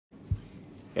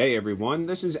Hey everyone,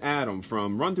 this is Adam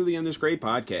from Run Through the Endless Grade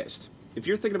podcast. If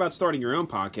you're thinking about starting your own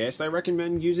podcast, I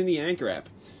recommend using the Anchor app.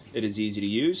 It is easy to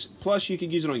use, plus you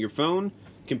can use it on your phone,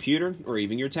 computer, or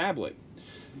even your tablet.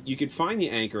 You can find the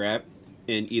Anchor app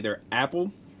in either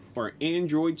Apple or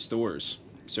Android stores.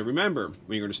 So remember,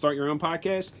 when you're going to start your own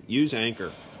podcast, use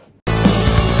Anchor.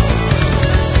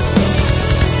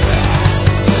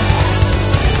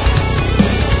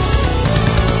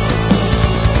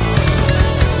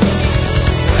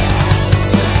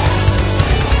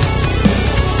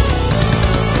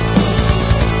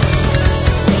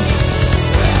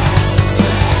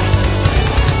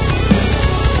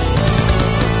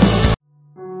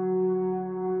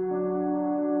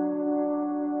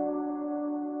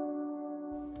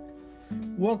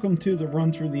 Welcome to the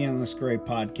Run Through the Endless Grade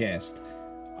podcast.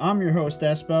 I'm your host,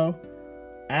 Espo.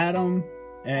 Adam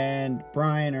and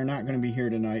Brian are not going to be here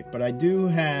tonight, but I do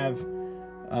have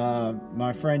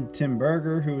my friend Tim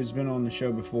Berger, who has been on the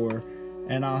show before,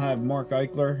 and I'll have Mark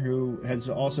Eichler, who has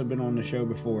also been on the show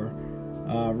before.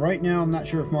 Right now, I'm not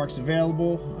sure if Mark's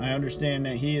available. I understand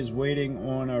that he is waiting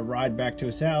on a ride back to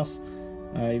his house.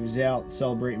 He was out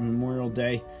celebrating Memorial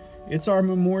Day. It's our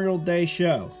Memorial Day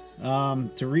show.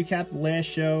 To recap the last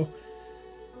show,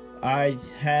 I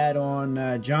had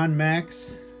on John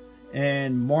Max,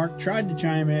 and Mark tried to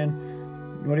chime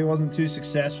in, but he wasn't too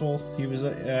successful. He was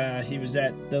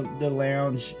at the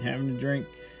lounge having a drink,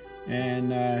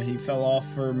 and he fell off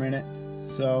for a minute.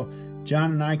 So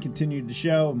John and I continued the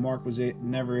show, and Mark was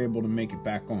never able to make it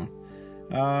back on.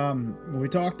 We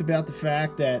talked about the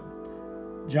fact that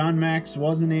John Max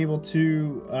wasn't able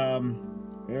to,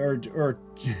 or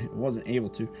wasn't able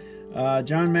to.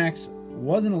 John Max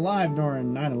wasn't alive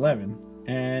during 9/11,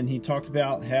 and he talked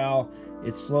about how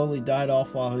it slowly died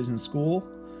off while he was in school.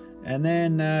 And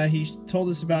then he told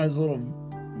us about his little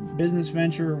business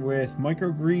venture with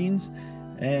microgreens,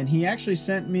 and he actually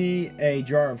sent me a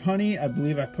jar of honey. I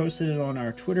believe I posted it on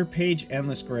our Twitter page,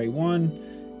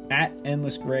 EndlessGray1, at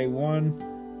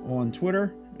EndlessGray1 on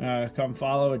Twitter. Come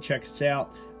follow and check us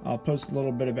out. I'll post a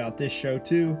little bit about this show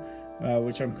too,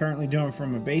 which I'm currently doing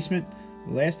from a basement.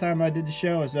 The last time I did the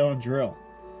show, I was on drill.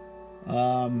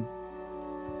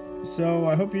 So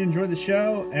I hope you enjoyed the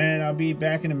show, and I'll be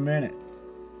back in a minute.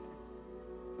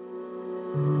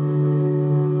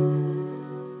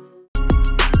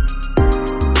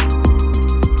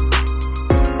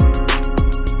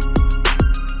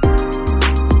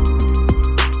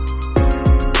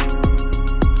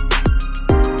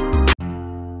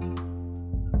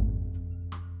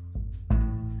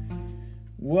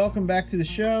 Welcome back to the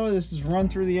show. This is Run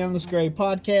Through the Endless Grade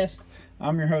podcast.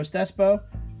 I'm your host, Espo.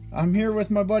 I'm here with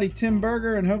my buddy Tim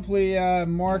Berger, and hopefully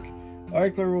Mark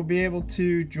Eichler will be able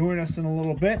to join us in a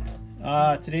little bit.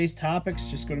 Today's topic's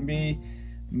just going to be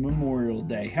Memorial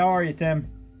Day. How are you, Tim?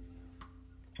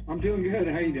 I'm doing good.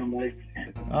 How you doing, buddy?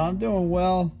 I'm doing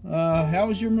well. How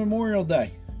was your Memorial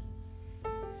Day?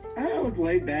 I was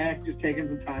laid back, just taking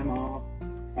some time off.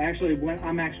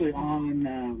 I'm actually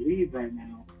on leave right now.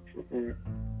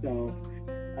 So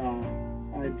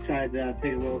I decided to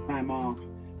take a little time off.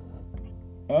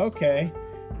 Okay.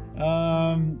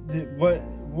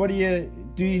 What do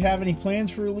you have any plans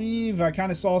for leave? I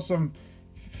kind of saw some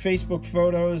Facebook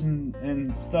photos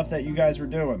and stuff that you guys were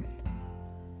doing.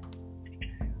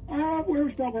 We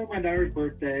were celebrating my daughter's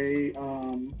birthday.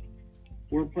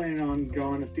 We're planning on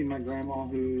going to see my grandma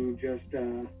who just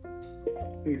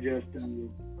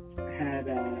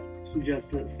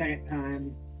second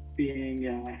time being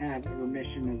have a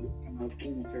remission of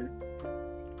cancer.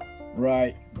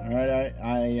 Right. All right.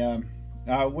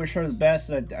 I wish her the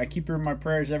best. I keep her in my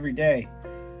prayers every day.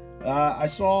 I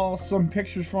saw some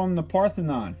pictures from the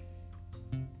Parthenon.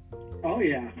 Oh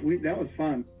yeah, that was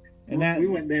fun. And we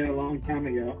went there a long time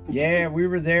ago. Yeah, we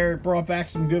were there. It brought back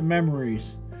some good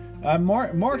memories.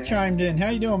 Mark chimed in. How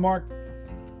you doing, Mark?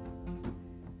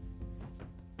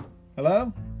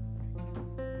 Hello?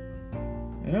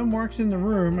 I know Mark's in the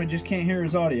room. I just can't hear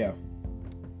his audio.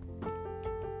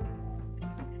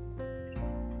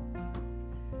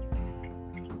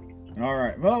 All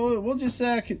right. Well, we'll just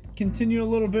continue a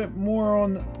little bit more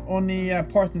on the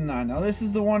Parthenon. Now, this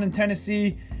is the one in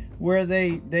Tennessee where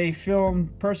they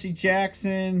filmed Percy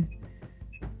Jackson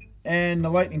and the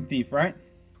Lightning Thief, right?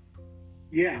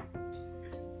 Yeah.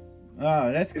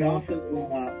 Oh, that's cool.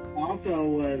 It also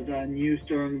was used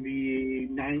during the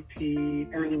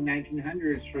early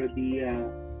 1900s for the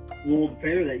World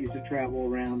Fair that used to travel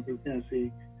around through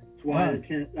Tennessee. That's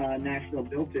why Nashville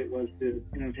built it, was to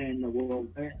entertain the World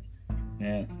Fair.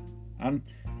 Yeah, I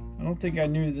don't think I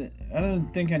knew that. I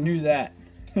don't think I knew that.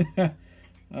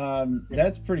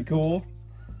 That's pretty cool.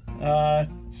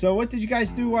 So what did you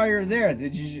guys do while you were there?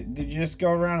 Did you just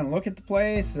go around and look at the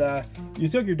place? You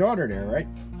took your daughter there, right?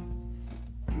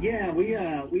 Yeah, we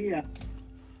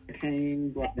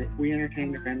entertained. We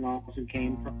entertained their in-laws who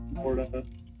came from Florida,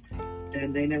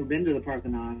 and they never been to the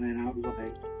Parthenon, and I was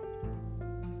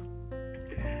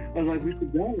like, we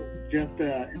should go. Just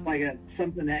it's like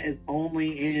something that is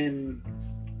only in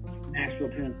Nashville,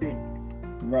 Tennessee.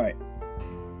 Right.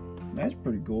 That's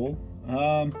pretty cool.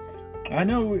 I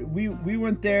know we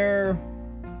went there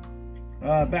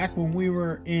back when we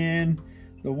were in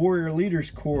the Warrior Leaders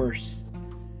course,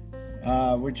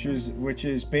 which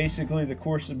is basically the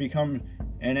course to become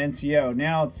an NCO.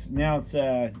 Now it's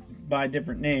by a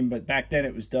different name, but back then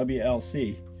it was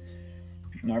WLC.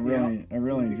 And I really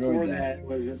enjoyed that. That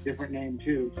was a different name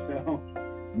too. So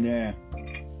yeah.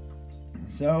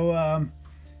 So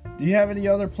do you have any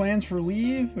other plans for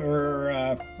leave or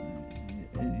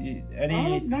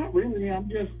any? Not really. I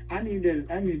need to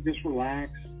just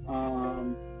relax.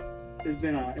 It's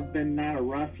been not a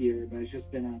rough year, but it's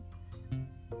just been a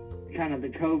kind of the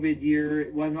COVID year.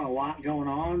 It wasn't a lot going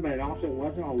on, but it also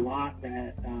wasn't a lot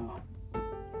that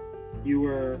you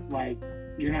were like,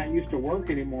 you're not used to work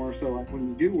anymore. So like when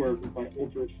you do work, it's like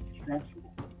ultra stressful.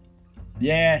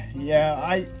 Yeah.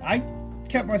 I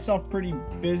kept myself pretty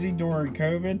busy during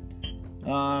COVID.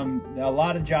 A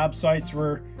lot of job sites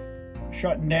were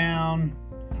shutting down,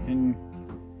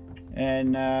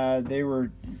 and they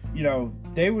were,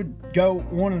 they would go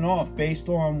on and off based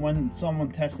on when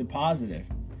someone tested positive.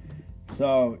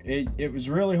 So it was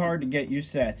really hard to get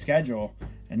used to that schedule,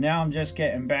 and now I'm just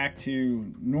getting back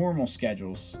to normal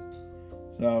schedules.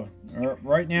 So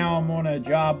right now I'm on a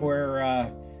job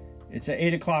where it's an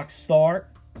 8 o'clock start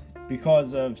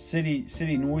because of city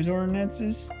noise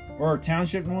ordinances or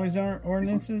township noise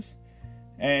ordinances,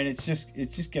 and it's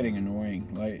just getting annoying.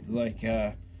 Like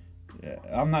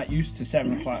I'm not used to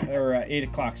 7 o'clock or 8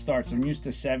 o'clock starts. I'm used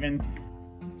to 7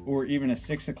 or even a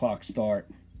 6 o'clock start,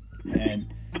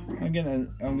 and I'm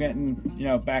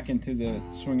getting back into the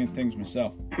swing of things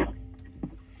myself.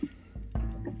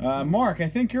 Mark, I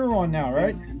think you're on now,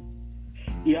 right?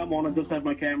 Yeah, I'm on. I just have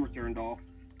my camera turned off.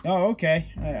 Oh, okay.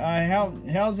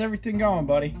 How's everything going,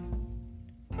 buddy?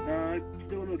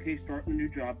 Doing okay. Starting a new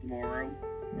job tomorrow.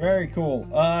 Very cool.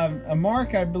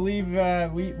 Mark, I believe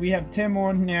we have Tim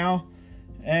on now,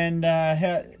 and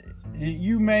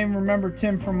you may remember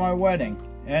Tim from my wedding.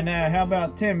 And how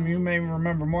about Tim? You may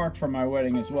remember Mark from my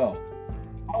wedding as well.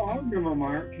 Oh, I remember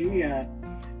Mark.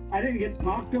 I didn't get to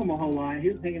talk to him a whole lot. He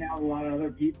was hanging out with a lot of other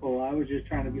people. I was just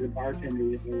trying to be the bartender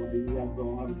with him while you guys were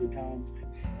all having a good time.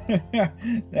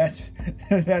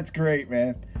 That's great,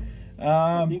 man.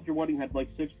 I think your wedding had like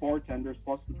 6 bartenders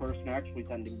plus the person actually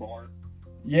tending bar.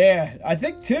 Yeah, I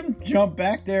think Tim jumped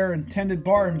back there and tended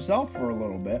bar himself for a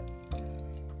little bit.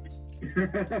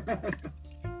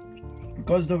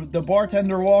 Because the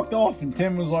bartender walked off and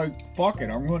Tim was like, fuck it,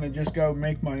 I'm going to just go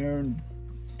make my own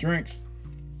drinks.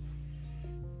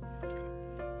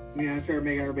 Yeah, I started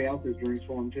making everybody else's drinks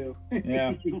for him too.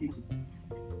 Yeah.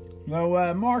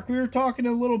 So, Mark, we were talking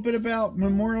a little bit about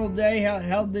Memorial Day.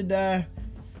 How did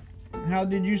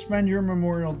you spend your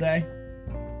Memorial Day?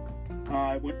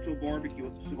 I went to a barbecue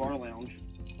at the Cigar Lounge.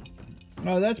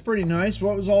 Oh, that's pretty nice.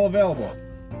 What was all available?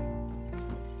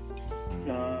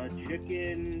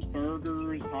 Chicken,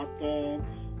 burgers, hot dogs.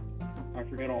 I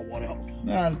forget all what else.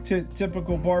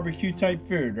 Typical barbecue type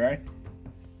food, right?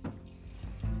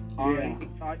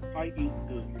 I eat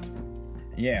good.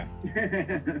 Yeah.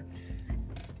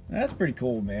 That's pretty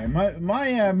cool, man.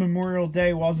 My Memorial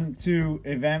Day wasn't too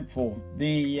eventful.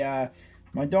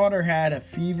 My daughter had a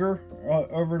fever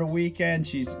over the weekend.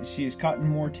 She's cutting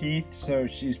more teeth, so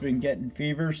she's been getting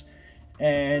fevers.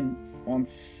 And on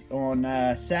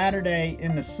Saturday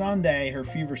into Sunday, her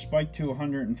fever spiked to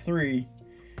 103,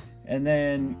 and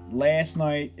then last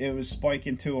night it was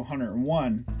spiking to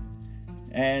 101.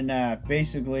 And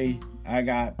basically, I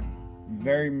got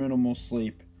very minimal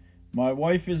sleep. My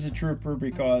wife is a trooper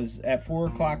because at 4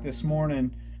 o'clock this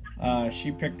morning,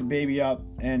 she picked the baby up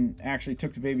and actually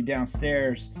took the baby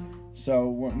downstairs, so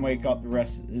it wouldn't wake up the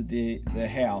rest of the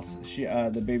house.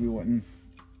 The baby wouldn't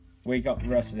wake up the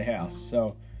rest of the house.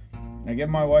 So I give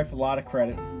my wife a lot of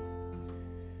credit.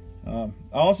 I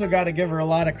also got to give her a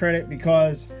lot of credit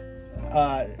because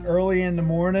early in the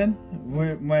morning,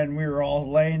 when we were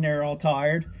all laying there all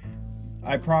tired,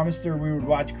 I promised her we would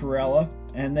watch Corella,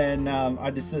 and then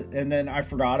I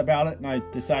forgot about it, and I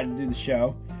decided to do the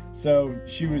show. So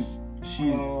she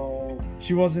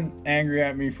wasn't angry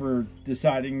at me for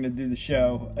deciding to do the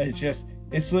show.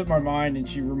 It slipped my mind, and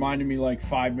she reminded me like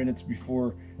 5 minutes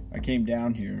before I came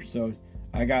down here. So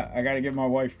I got to give my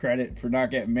wife credit for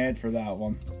not getting mad for that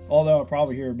one. Although I'll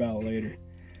probably hear about it later.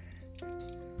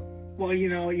 Well, you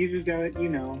just got to, you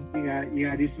got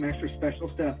to do some extra special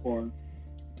stuff for her.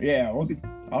 Yeah, well,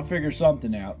 I'll figure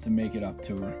something out to make it up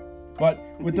to her. But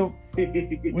with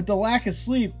the lack of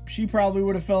sleep, she probably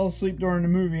would have fell asleep during the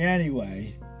movie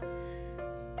anyway.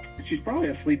 She's probably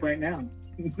asleep right now.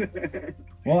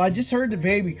 Well, I just heard the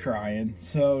baby crying,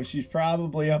 so she's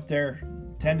probably up there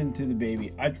tending to the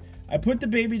baby. I put the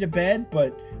baby to bed,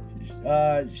 but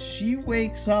she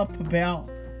wakes up about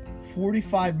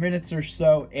 45 minutes or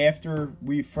so after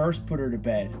we first put her to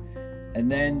bed,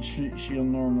 and then she'll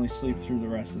normally sleep through the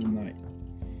rest of the night.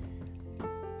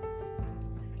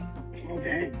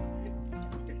 Okay.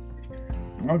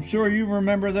 I'm sure you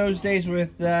remember those days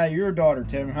with your daughter,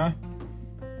 Tim, huh?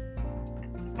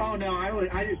 Oh no,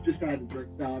 I just decided to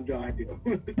drink. No, I do.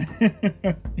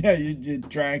 Yeah, you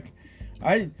drank.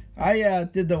 I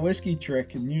did the whiskey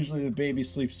trick, and usually the baby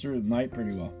sleeps through the night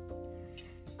pretty well.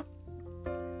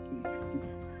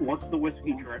 What's the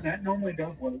whiskey trick? That normally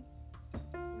does work.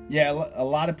 Yeah, a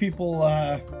lot of people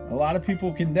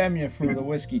condemn you for the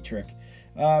whiskey trick.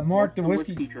 Mark, the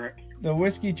whiskey trick? The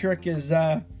whiskey trick is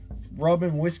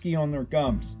rubbing whiskey on their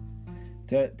gums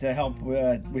to help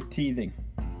with teething.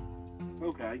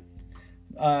 Okay.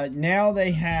 Now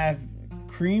they have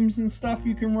creams and stuff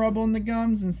you can rub on the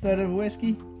gums instead of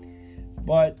whiskey,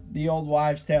 but the old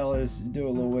wives' tale is do a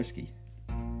little whiskey.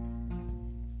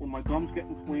 When my gums get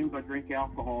inflamed, I drink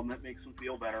alcohol, and that makes them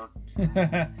feel better.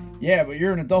 Yeah, but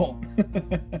you're an adult.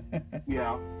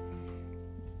 Yeah.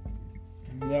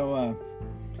 So,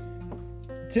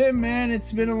 Tim, man,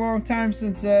 it's been a long time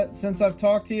since I've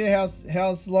talked to you.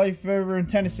 How's life over in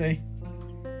Tennessee?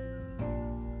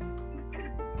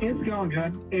 It's going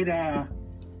good.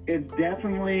 It's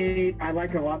definitely, I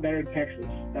like it a lot better than Texas.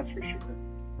 That's for sure.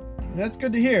 That's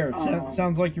good to hear. It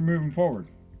sounds like you're moving forward.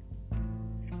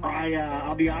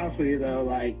 I'll be honest with you though,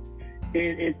 like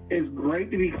it's great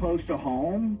to be close to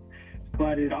home,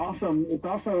 but it's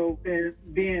also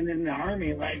being in the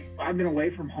Army. Like I've been away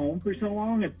from home for so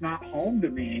long, it's not home to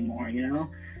me anymore.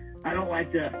 I don't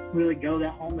like to really go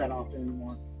home that often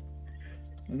anymore.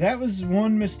 That was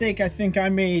one mistake I think I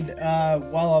made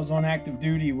while I was on active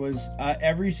duty. Was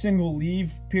every single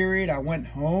leave period I went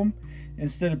home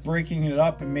instead of breaking it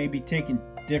up and maybe taking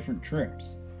different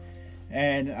trips.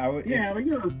 And but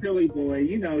you're a silly boy.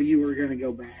 You were going to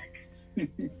go back.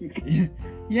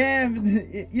 Yeah,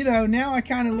 now I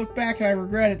kind of look back and I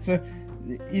regret it. So,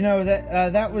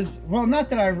 that was, well, not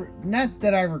that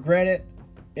I regret it.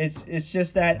 It's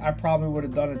just that I probably would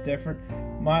have done it different.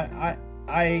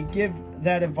 I give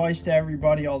that advice to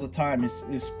everybody all the time is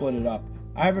split it up.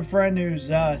 I have a friend whose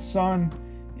son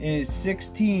is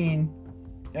 16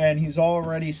 and he's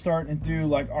already starting to do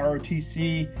like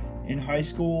ROTC in high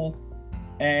school.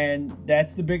 And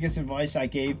that's the biggest advice I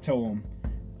gave to him.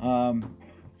 I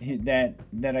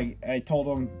told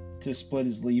him to split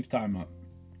his leave time up.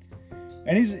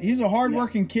 And he's a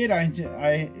hardworking kid.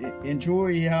 I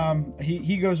enjoy.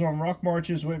 He goes on rock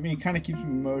marches with me. Kind of keeps me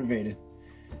motivated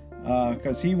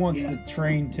because he wants to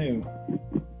train too.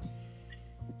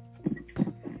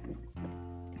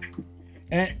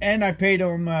 And I paid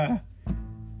him.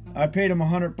 I paid him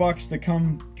 $100 to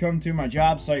come to my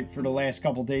job site for the last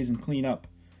couple days and clean up.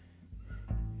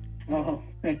 Oh.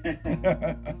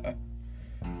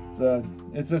 So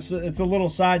it's a little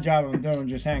side job I'm doing,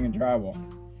 just hanging drywall.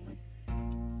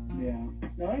 Yeah,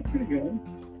 no, that's pretty good.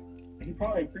 He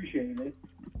probably appreciated it.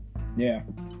 Yeah.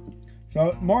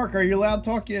 So, Mark, are you allowed to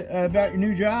talk about your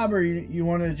new job, or you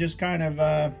want to just kind of?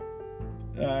 I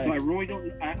really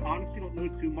don't. I honestly don't know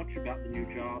too much about the new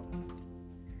job.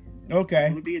 Okay.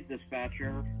 I'm going to be a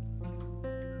dispatcher.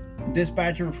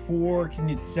 Dispatcher for? Can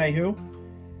you say who?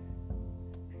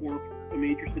 For a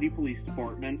major city police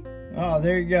department. Oh,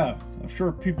 there you go. I'm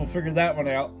sure people figured that one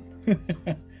out.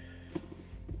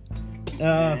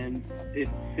 And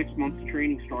it's 6 months of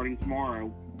training starting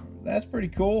tomorrow. That's pretty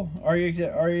cool. Are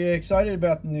you excited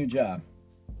about the new job?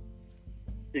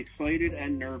 Excited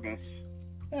and nervous.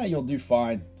 Yeah, you'll do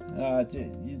fine.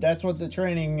 That's what the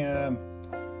training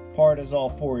part is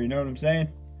all for. You know what I'm saying?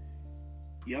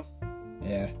 Yep.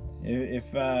 Yeah.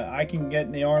 If I can get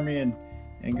in the Army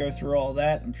and go through all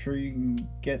that, I'm sure you can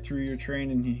get through your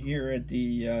training here at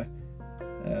the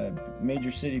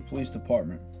Major City Police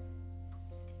Department.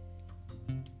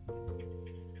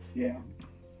 Yeah.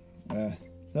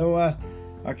 So I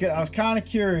was kind of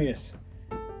curious.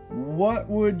 What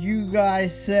would you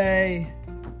guys say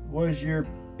was your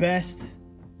best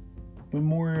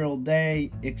Memorial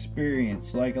Day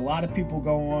experience? Like, a lot of people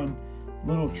go on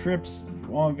little trips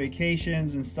on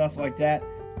vacations and stuff like that.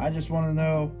 I just want to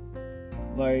know,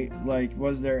 like,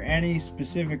 was there any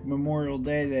specific Memorial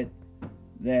Day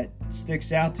that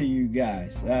sticks out to you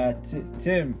guys?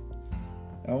 Tim,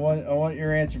 I want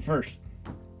your answer first.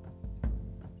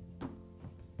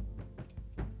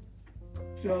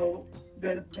 So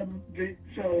the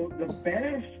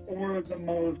best or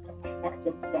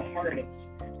the hardest,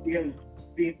 because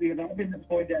I've been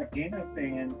deployed to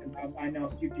Afghanistan, and I know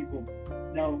a few people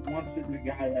know once there's a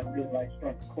guy that really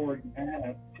struck a chord and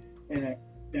passed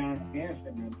down in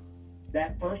Afghanistan.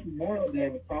 That first Memorial Day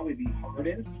would probably be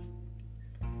hardest,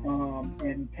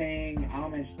 and paying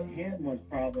homage to him was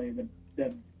probably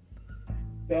the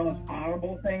most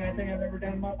honorable thing I think I've ever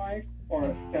done in my life, or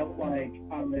it felt like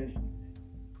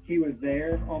he was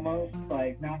there almost,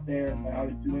 not there, but I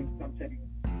was doing something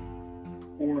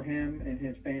for him and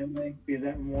his family, because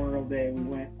that Memorial Day we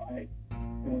went and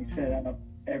we set up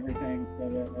everything for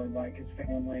his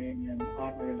family and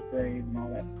honor his grave and all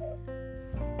that stuff.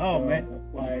 Oh, so, man.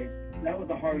 That was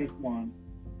the hardest one.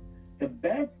 The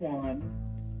best one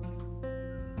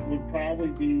would probably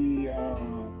be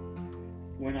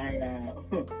when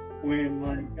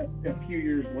a few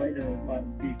years later,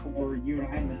 before you and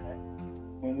I met,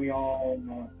 when we all,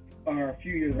 or a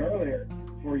few years earlier,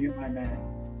 before you and I met,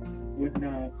 when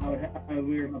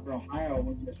we were up in Ohio,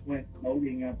 we just went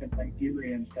boating up in Lake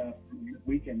Erie and stuff for the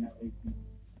weekend that weekend.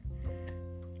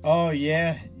 Oh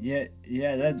yeah,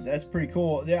 that's pretty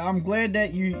cool. Yeah, I'm glad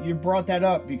that you brought that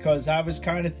up, because I was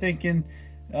kind of thinking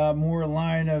more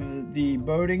line of the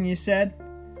boating you said.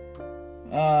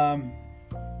 But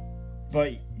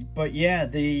yeah,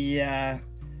 the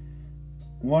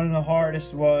one of the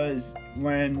hardest was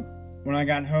when I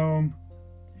got home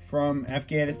from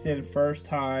Afghanistan the first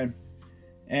time,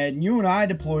 and you and I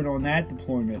deployed on that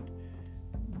deployment.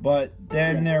 But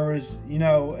then there was,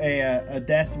 a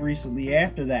death recently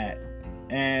after that,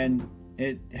 and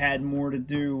it had more to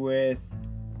do with,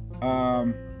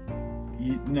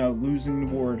 losing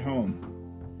the war at home.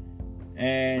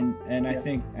 And I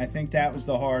think that was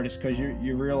the hardest, because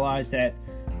you realize that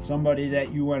somebody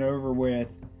that you went over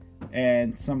with,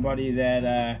 and somebody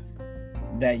that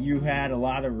you had a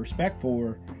lot of respect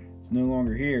for, is no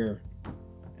longer here,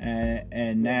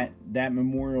 and that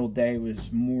Memorial Day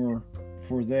was more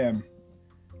for them.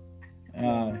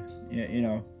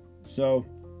 So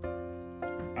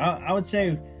I would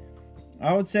say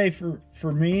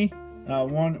for me,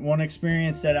 one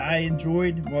experience that I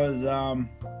enjoyed was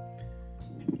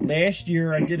last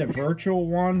year I did a virtual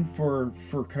one for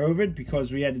COVID,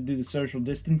 because we had to do the social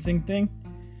distancing thing,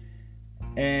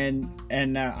 and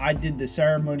I did the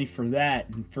ceremony for that.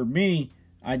 And for me,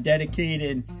 I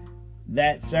dedicated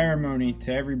that ceremony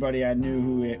to everybody I knew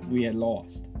who we had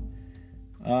lost.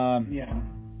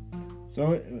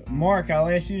 So, Mark, I'll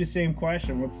ask you the same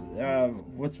question.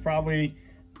 What's probably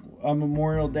a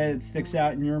Memorial Day that sticks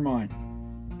out in your mind?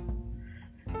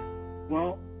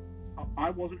 Well,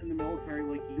 I wasn't in the military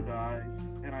like you guys,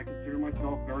 and I consider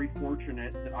myself very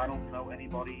fortunate that I don't know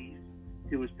anybody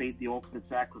who has paid the ultimate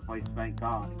sacrifice, thank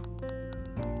God.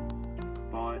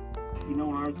 But, when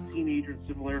I was a teenager in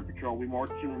Civil Air Patrol, we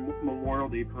marched in Memorial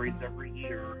Day parades every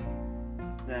year,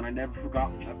 and I never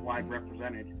forgot what that flag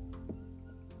represented.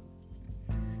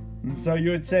 So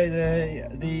you would say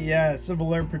the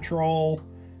Civil Air Patrol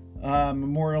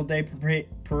Memorial Day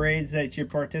parades that you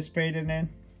participated in?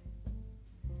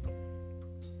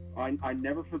 I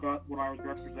never forgot what I was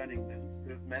representing.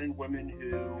 There's men and women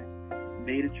who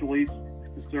made a choice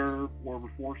to serve or were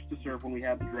forced to serve when we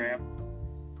had the draft,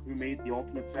 who made the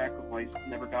ultimate sacrifice,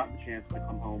 never got the chance to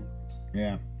come home.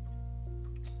 Yeah.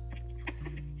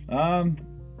 I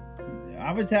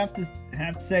would have to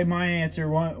say my answer.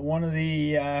 One of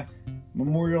the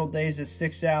Memorial Days that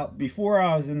sticks out before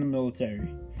I was in the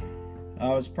military. I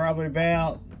was probably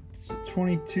about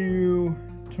 22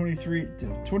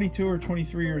 or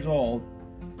 23 years old,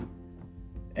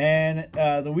 and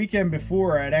the weekend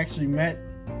before I'd actually met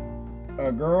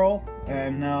a girl,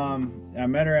 and I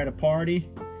met her at a party.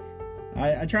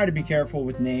 I try to be careful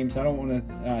with names. I don't want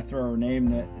to throw her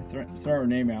name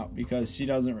out, because she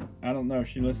doesn't. I don't know if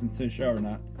she listens to the show or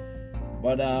not.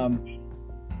 But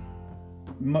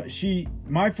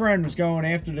my friend was going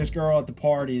after this girl at the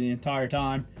party the entire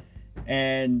time,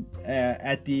 and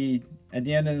at the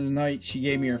end of the night, she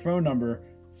gave me her phone number.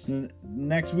 So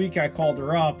next week, I called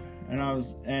her up,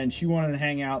 and she wanted to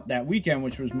hang out that weekend,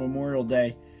 which was Memorial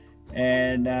Day,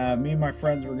 and me and my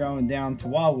friends were going down to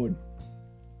Wildwood.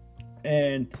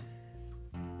 And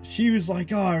she was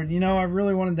like, I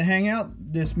really wanted to hang out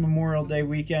this Memorial Day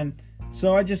weekend.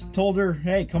 So I just told her,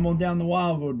 hey, come on down to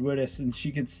Wildwood with us, and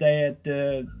she could stay at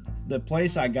the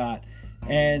place I got.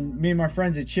 And me and my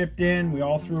friends had chipped in. We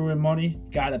all threw in money,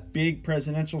 got a big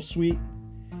presidential suite,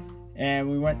 and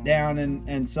we went down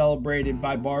and celebrated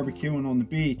by barbecuing on the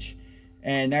beach.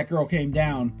 And that girl came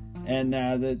down, and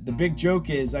the big joke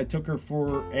is I took her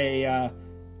for a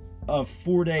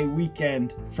 4-day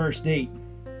weekend first date.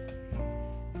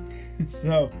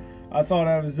 So I thought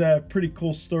that was a pretty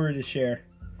cool story to share.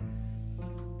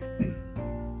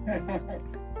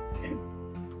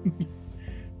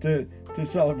 to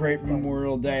celebrate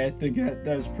Memorial Day, I think that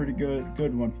was a pretty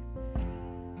good one.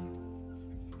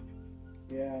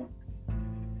 Yeah.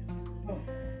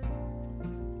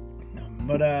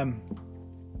 But other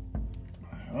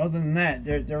than that,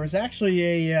 there was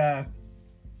actually a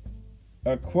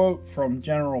quote from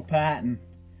General Patton.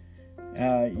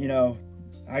 I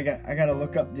got to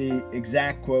look up the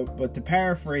exact quote, but to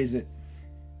paraphrase it,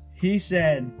 he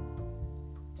said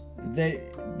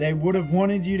they would have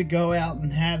wanted you to go out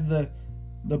and have the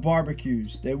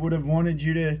barbecues. They would have wanted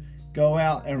you to go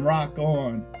out and rock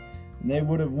on. They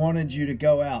would have wanted you to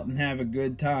go out and have a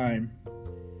good time.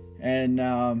 And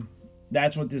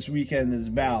that's what this weekend is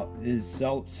about, is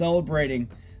celebrating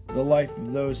the life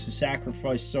of those who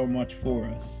sacrificed so much for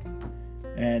us.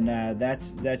 And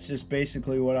that's just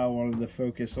basically what I wanted to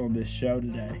focus on this show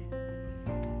today.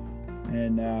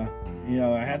 And I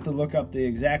have to look up the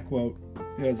exact quote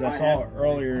because I saw it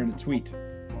earlier in a tweet.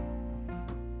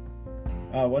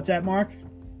 What's that, Mark?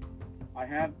 I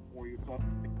have for you.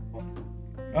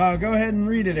 Go ahead and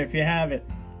read it if you have it.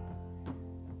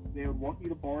 They would want you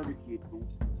to barbecue.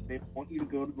 They would want you to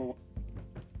go to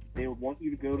They would want you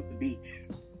to go to the beach.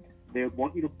 They would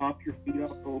want you to pop your feet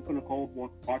up, open a cold one,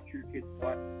 watch your kids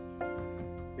play.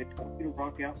 They would want you to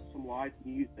rock out to some live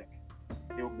music.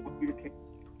 They would want you to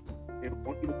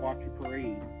watch a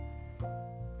parade.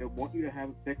 They would want you to have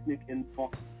a picnic in the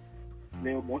park.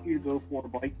 They would want you to go for a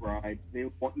bike ride. They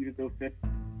would want you to go fit.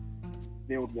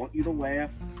 They would want you to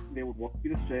laugh. They would want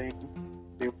you to sing.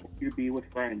 They would want you to be with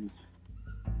friends.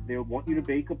 They would want you to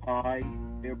bake a pie.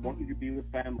 They would want you to be with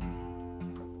family.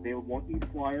 They would want you to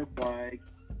fly our flag.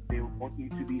 They would want you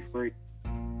to be free.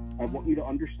 I want you to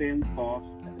understand the cost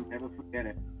and never forget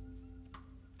it.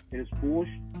 It is foolish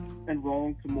and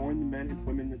wrong to mourn the men and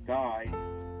women that died.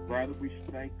 Rather, we should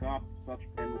thank God that such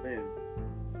men live.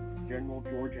 General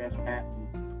George S. Patton.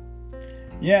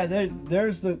 Yeah,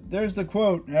 there's the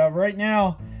quote. Right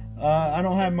now, I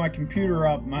don't have my computer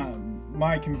up.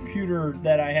 My computer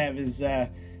that I have is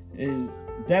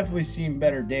definitely seen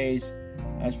better days.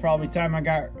 It's probably time I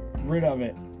got rid of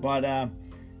it. But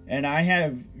and I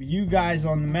have you guys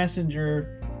on the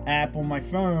Messenger app on my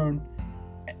phone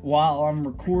while I'm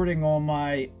recording on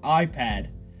my iPad.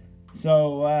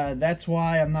 So that's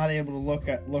why I'm not able to look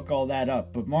all that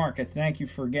up. But Mark, I thank you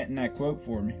for getting that quote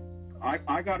for me.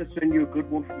 I got to send you a good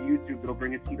one from YouTube that'll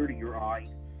bring a tear to your eye.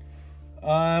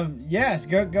 Yes,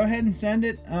 go ahead and send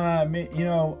it.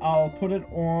 I'll put it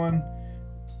on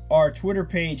our Twitter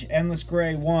page,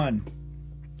 EndlessGray1,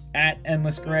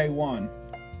 @EndlessGray1.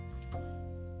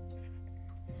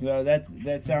 So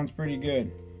that sounds pretty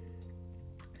good.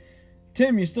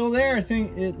 Tim, you still there? I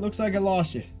think it looks like I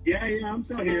lost you. Yeah, I'm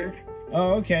still here.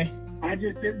 Oh, okay. I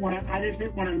just didn't want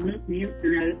to mute.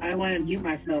 I wanted to mute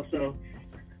myself, so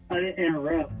I didn't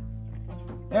interrupt.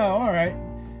 Oh, all right.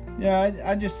 Yeah,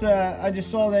 I just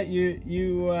saw that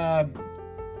you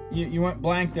went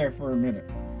blank there for a minute.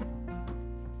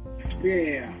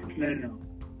 Yeah, no,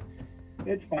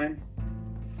 it's fine.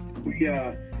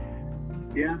 Yeah.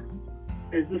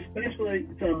 It's especially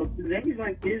today's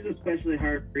is especially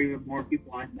hard for even more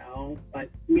people I know. Like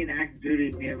me in active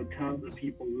duty, we have a ton of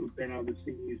people who've been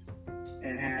overseas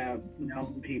and have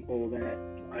known people that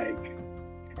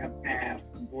have passed,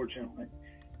 unfortunately.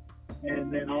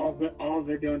 And then all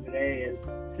they're doing today is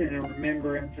in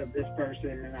remembrance of this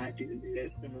person, and I do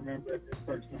this, and remember this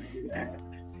person, I do that.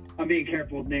 I'm being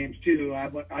careful with names too. I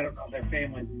don't know their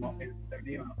families and what they're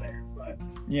doing out there, but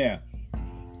yeah.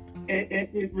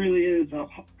 It really is,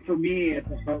 for me, it's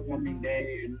a heartwarming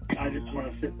day, and I just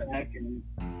want to sit back and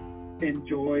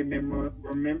enjoy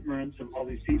remembrance of all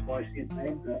these people I see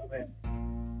names of, and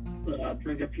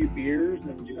drink a few beers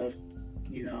and just,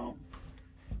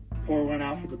 pour one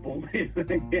out for the boys,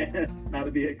 I guess, not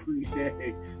to be a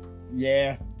cliche.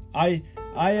 Yeah, I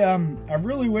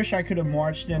really wish I could have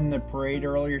marched in the parade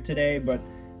earlier today, but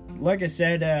like I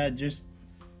said, just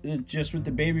with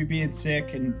the baby being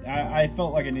sick, and I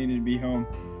felt like I needed to be home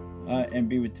and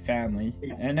be with the family,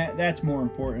 and that's more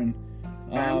important.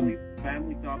 Family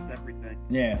tops everything.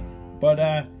 Yeah,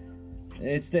 but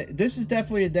this is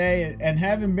definitely a day, and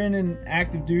having been in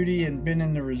active duty and been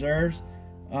in the reserves,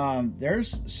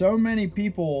 there's so many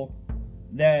people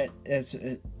that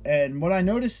and what I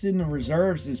noticed in the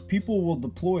reserves is people will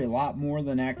deploy a lot more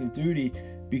than active duty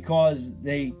because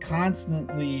they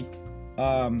constantly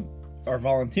are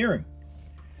volunteering.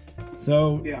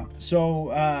 So Yeah.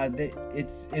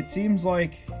 It seems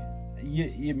like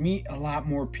you meet a lot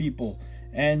more people.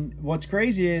 And what's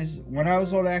crazy is when I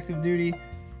was on active duty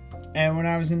and when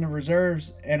I was in the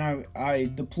reserves and I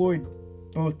deployed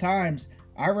both times,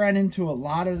 I ran into a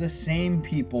lot of the same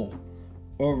people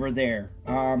over there.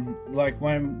 Like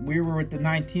when we were with the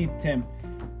 19th Tim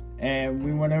and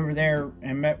we went over there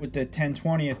and met with the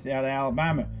 1020th out of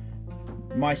Alabama.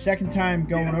 My second time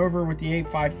going over with the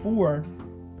 854,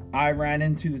 I ran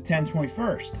into the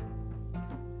 1021st,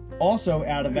 also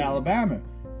out of Alabama,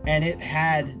 and it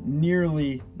had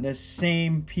nearly the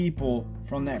same people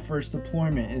from that first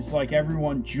deployment. It's like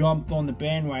everyone jumped on the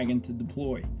bandwagon to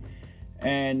deploy.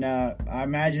 And I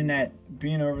imagine that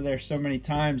being over there so many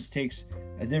times takes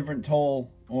a different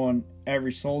toll on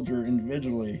every soldier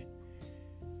individually.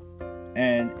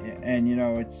 And you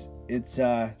know, it's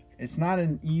not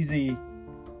an easy.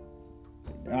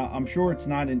 I'm sure it's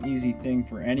not an easy thing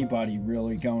for anybody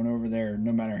really going over there,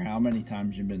 no matter how many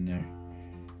times you've been there.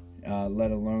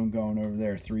 Let alone going over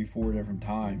there 3-4 different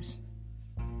times.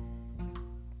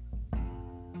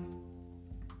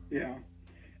 Yeah.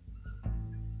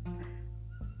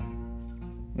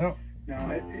 No.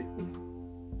 No.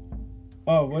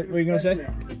 Oh, what were you gonna say?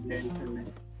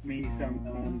 For me,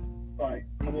 sometimes, like,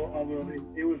 although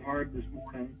it was hard this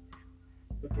morning.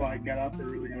 That's why I got up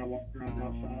early and I walked around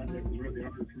outside. It was really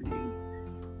hard for me,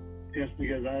 just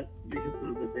because of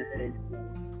the day.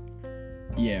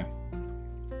 Yeah.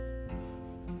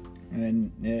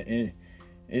 And it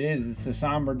is. It's a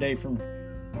somber day for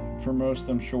most,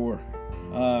 I'm sure.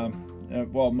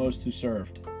 Well, most who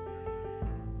served.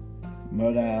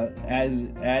 But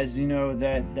as you know,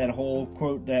 that whole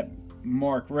quote that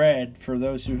Mark read, for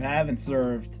those who haven't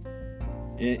served,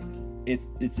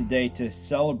 it's a day to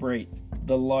celebrate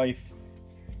the life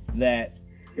that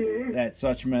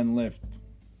such men lived,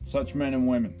 such men and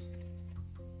women.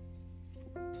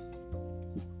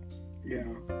 Yeah.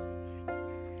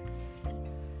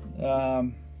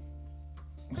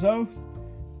 So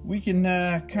we can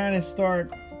kind of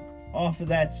start off of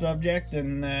that subject,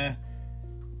 and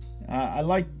I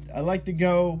like to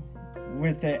go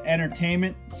with the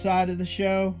entertainment side of the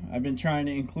show. I've been trying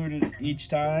to include it each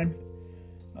time.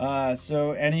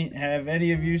 So have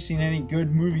any of you seen any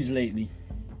good movies lately?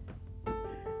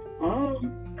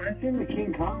 I've seen the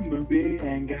King Kong movie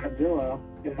and Godzilla,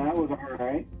 and that was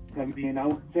alright. I mean, I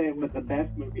wouldn't say it was the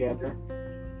best movie ever.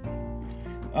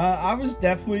 I was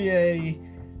definitely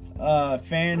a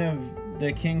fan of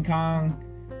the King Kong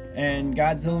and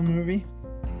Godzilla movie,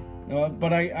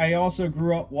 but I also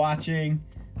grew up watching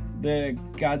the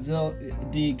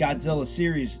Godzilla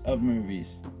series of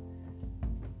movies.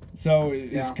 So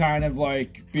it's kind of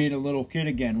like being a little kid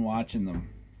again watching them.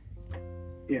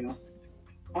 Yeah,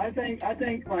 I think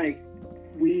like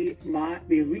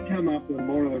because we come up when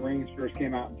Lord of the Rings first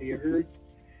came out in theaters,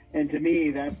 and to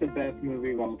me that's the best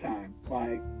movie of all time.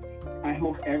 Like, I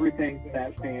hold everything to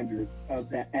that standard of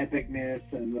that epicness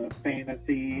and the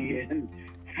fantasy and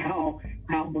how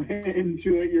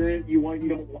into it you're in. You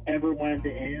don't ever want it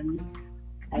to end.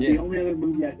 The only other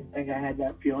movie I think I had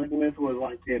that feeling with was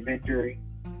like the Avenger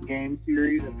game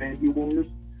series, Infinity Wars,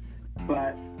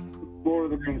 but Lord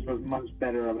of the Rings was much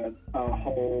better of a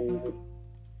whole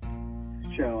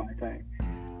show, I think.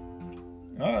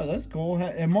 Oh, that's cool.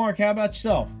 And Mark, how about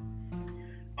yourself?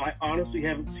 I honestly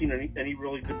haven't seen any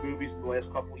really good movies in the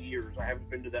last couple of years. I haven't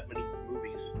been to that many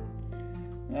movies.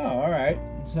 Oh, all right.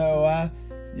 So,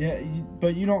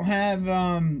 but you don't have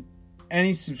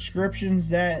any subscriptions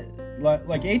that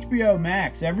like HBO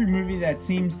Max. Every movie that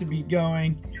seems to be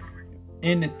going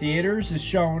into theaters is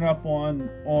showing up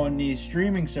on these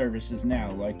streaming services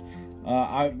now. Like,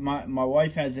 my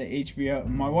wife has a HBO.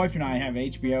 My wife and I have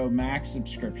HBO Max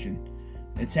subscription.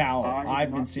 It's how I've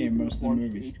been seeing most of the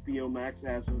movies. HBO Max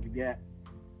as of yet,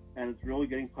 and it's really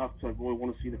getting tough because I really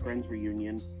want to see the Friends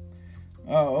reunion.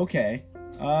 Oh, okay.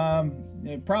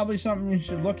 Probably something you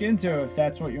should look into if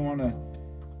that's what you want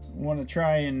to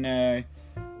try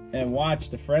and watch,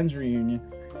 the Friends reunion.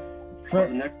 The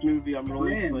next movie I'm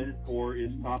really excited for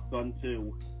is Top Gun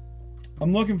 2.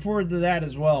 I'm looking forward to that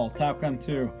as well. Top Gun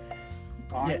 2.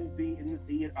 I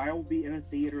will be in a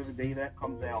theater the day that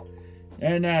comes out.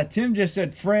 And Tim just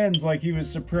said Friends like he was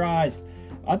surprised.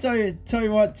 I'll tell you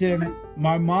what, Tim.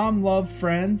 My mom loved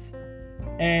Friends,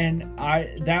 and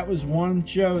that was one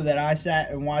show that I sat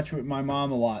and watched with my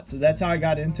mom a lot. So that's how I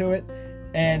got into it,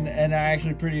 and I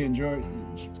actually pretty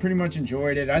much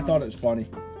enjoyed it. I thought it was funny.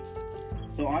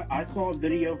 So I saw a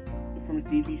video from a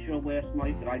TV show last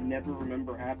night that I never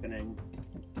remember happening.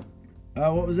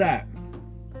 What was that?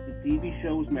 The TV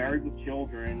show was Married with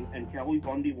Children, and Kelly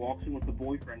Bundy walks in with the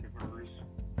boyfriend of hers.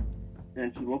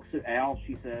 And she looks at Al,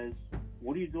 she says,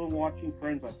 "What are you doing watching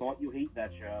Friends? I thought you hate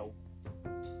that show."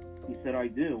 He said, "I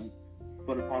do.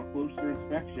 But upon closer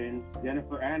inspection,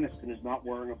 Jennifer Aniston is not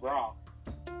wearing a bra."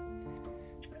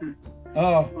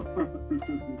 Oh.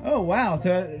 Oh wow!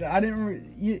 So I didn't.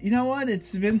 You know what?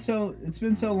 It's been so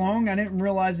long. I didn't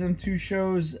realize them two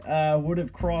shows would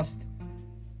have crossed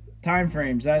time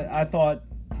frames. I thought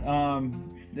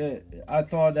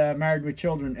Married with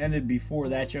Children ended before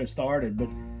that show started, but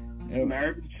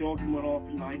Married with Children went off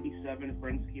in '97.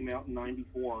 Friends came out in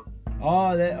 '94.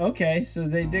 Oh, okay. So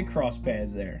they did cross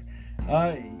paths there.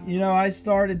 I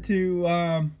started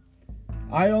to.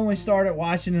 I only started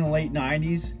watching in the late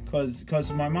 '90s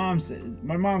because my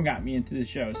mom got me into the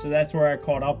show, so that's where I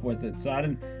caught up with it. So I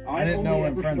didn't know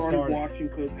when Friends started. Watching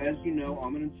because, as you know,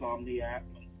 I'm an insomniac,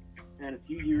 and a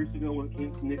few years ago when it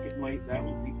came to Nick at Night, that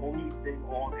was the only thing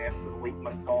on after the late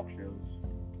night talk shows.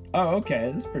 Oh,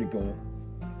 okay, that's pretty cool.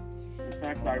 In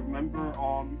fact, I remember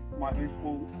on my high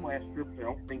school class trip, I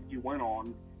don't think you went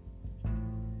on.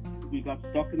 We got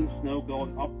stuck in the snow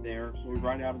going up there, so we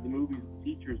ran out of the movies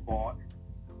the teachers bought.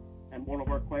 And one of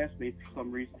our classmates, for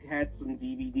some reason, had some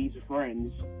DVDs of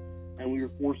Friends, and we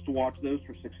were forced to watch those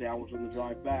for 6 hours on the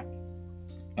drive back.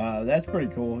 That's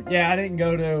pretty cool. Yeah, I didn't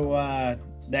go to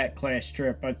that class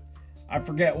trip. I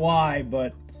forget why,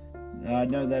 but I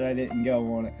know that I didn't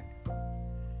go on it.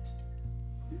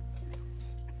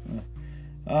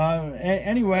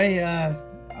 Anyway,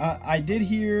 I did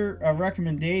hear a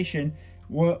recommendation.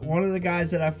 One of the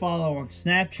guys that I follow on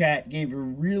Snapchat gave a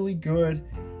really good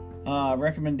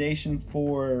recommendation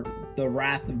for The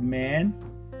Wrath of Man,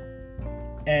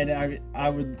 and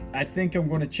I think I'm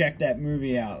going to check that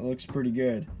movie out. It looks pretty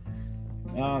good.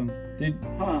 Never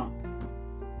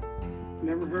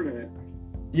heard of it.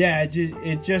 Yeah,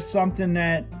 it's just something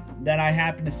that I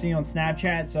happened to see on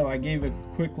Snapchat, so I gave a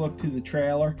quick look to the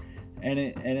trailer, and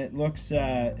it looks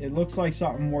like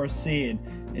something worth seeing.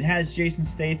 It has Jason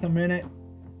Statham in it,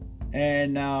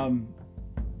 and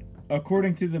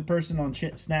according to the person on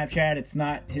Snapchat, it's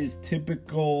not his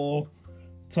typical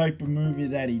type of movie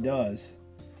that he does.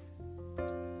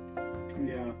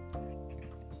 Yeah.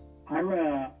 I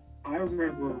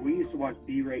remember we used to watch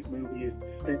B-rate movies,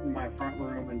 sit in my front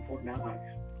room in Fort Knox.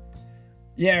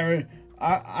 Yeah,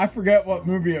 I forget what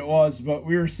movie it was, but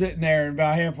we were sitting there, and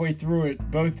about halfway through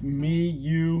it, both me,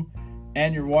 you,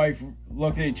 and your wife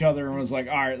looked at each other and was like,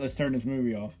 "All right, let's turn this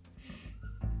movie off."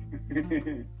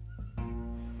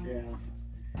 Yeah.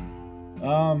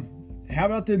 How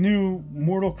about the new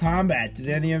Mortal Kombat? Did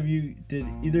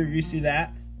either of you see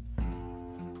that?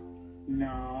 No,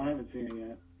 I haven't seen it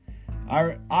yet.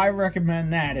 I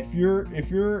recommend that if you're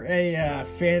a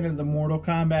fan of the Mortal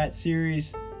Kombat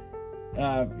series,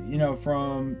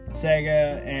 from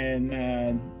Sega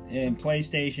and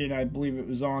PlayStation, I believe it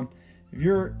was on. If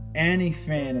you're any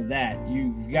fan of that,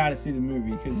 you've got to see the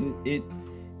movie because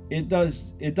it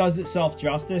does itself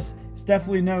justice. It's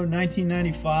definitely no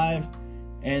 1995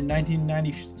 and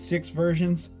 1996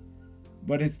 versions,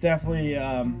 but it's definitely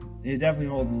it definitely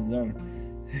holds its own.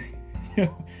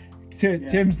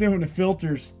 Tim's doing the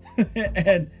filters,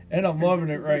 and I'm loving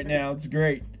it right now. It's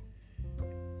great.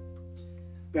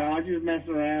 So I just mess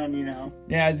around,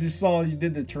 Yeah, I just saw you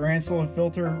did the tarantula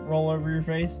filter roll over your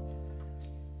face.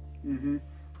 Mm-hmm.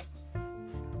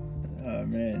 Oh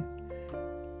man.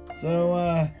 So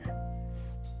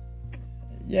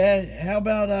how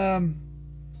about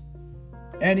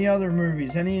any other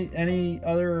movies? Any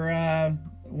other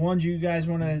ones you guys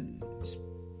want to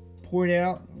point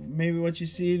out? Maybe what you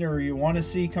see or you want to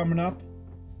see coming up?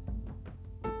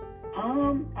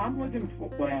 I'm looking for,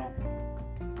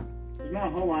 there's not a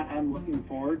whole lot I'm looking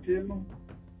forward to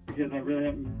because I really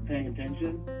haven't been paying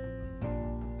attention.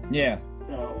 Yeah.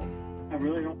 So I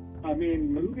really don't. I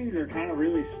mean, movies are kind of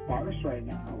really sparse right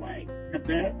now. Like the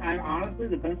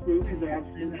best movies that I've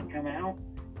seen that come out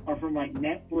are from like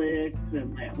Netflix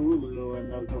and like Hulu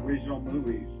and those original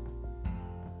movies.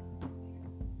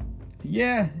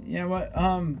 Yeah. What?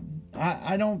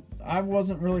 I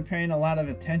wasn't really paying a lot of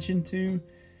attention to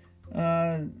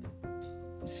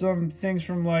some things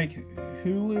from like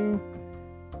Hulu.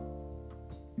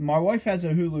 My wife has a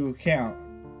Hulu account,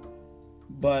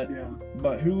 but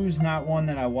Hulu's not one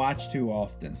that I watch too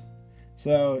often.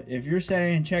 So if you're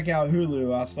saying check out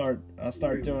Hulu, I'll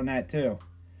start doing that too.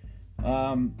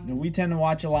 We tend to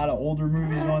watch a lot of older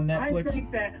movies on Netflix.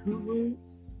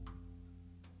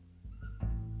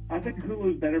 I think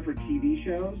Hulu's better for TV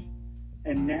shows,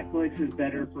 and Netflix is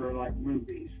better for like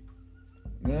movies.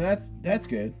 That's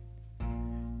good.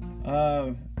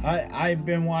 I've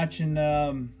been watching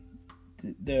I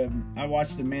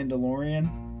watched The Mandalorian.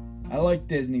 I like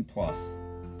Disney Plus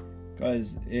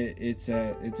because it's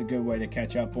a good way to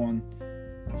catch up on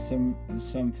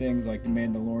some things like The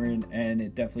Mandalorian, and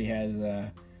it definitely has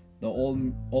the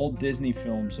old Disney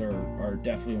films are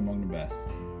definitely among the best.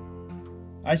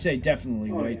 I say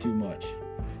definitely way too much.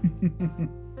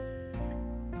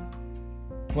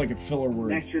 It's like a filler word.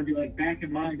 Next year be like back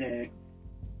in my day.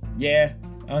 Yeah.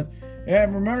 Yeah,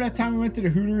 remember that time we went to the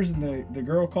Hooters and the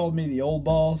girl called me the old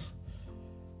balls?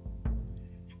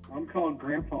 I'm called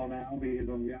Grandpa now because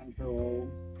I'm getting so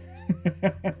old.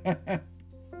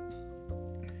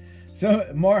 So,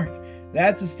 Mark,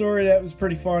 that's a story that was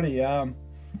pretty funny.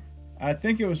 I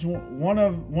think it was one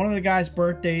of the guy's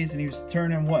birthdays, and he was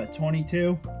turning,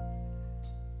 22?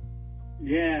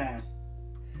 Yeah.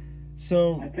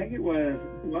 So I think it was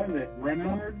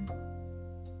Renard?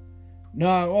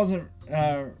 No, it wasn't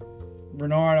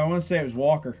Renard. I want to say it was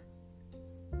Walker.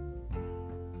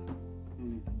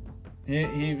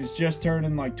 He was just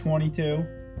turning 22.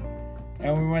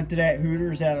 And we went to that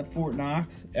Hooters out of Fort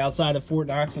Knox, outside of Fort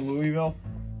Knox in Louisville.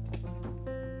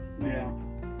 Yeah.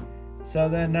 So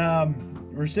then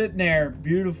we're sitting there,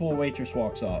 beautiful waitress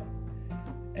walks up.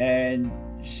 And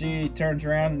she turns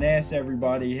around and asks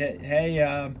everybody,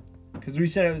 hey, because we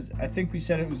said I think we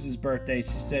said it was his birthday.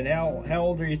 She said, how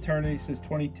old are you turning? He says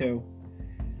 22.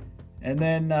 And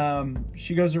then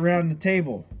she goes around the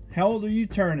table. How old are you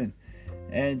turning?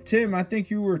 And Tim, I think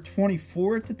you were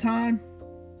 24 at the time.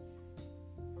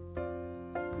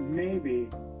 Maybe.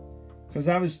 Because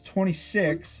I was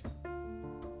 26.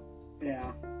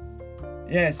 Yeah.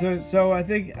 Yeah, so I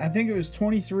think it was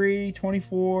 23,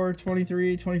 24,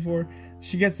 23, 24.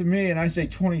 She gets to me and I say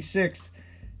 26.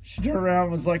 She turned around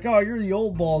and was like, "Oh, you're the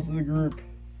old balls of the group."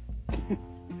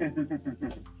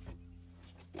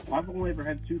 I've only ever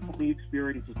had two funny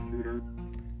experiences, Scooter.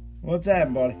 What's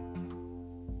that, buddy?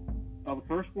 The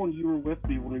first one, you were with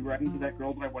me when we ran into that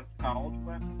girl that I went to college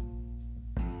with.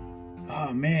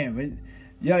 Oh man, but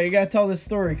yeah, you gotta tell this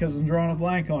story because I'm drawing a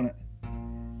blank on it.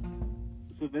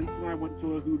 So Vince and I went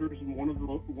to a Hooters in one of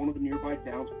the nearby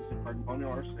towns in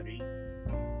our city,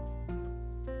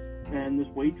 and this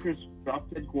waitress, drop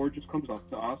dead gorgeous, comes up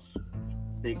to us,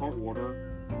 take our order,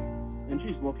 and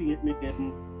she's looking at me,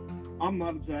 and I'm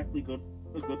not exactly a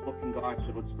good-looking guy,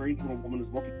 so it's strange when a woman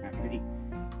is looking at me.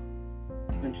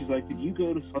 And she's like, "Did you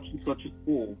go to such and such a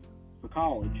school for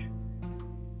college?"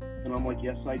 And I'm like,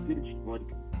 "Yes, I did." She's like,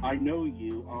 "I know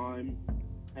you.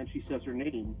 And she says her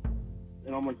name.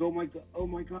 And I'm like, "Oh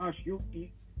my gosh, you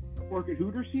work at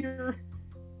Hooters here?"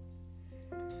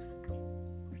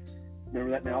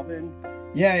 Remember that now, Vin?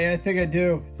 Yeah, I think I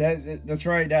do. That's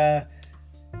right.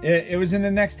 It was in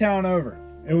the next town over.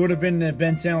 It would have been the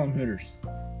Ben Salem Hooters.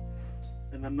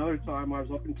 And another time, I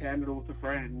was up in Canada with a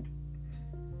friend.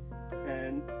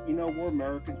 And, we're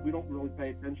Americans. We don't really pay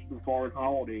attention to foreign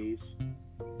holidays.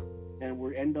 And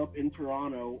we end up in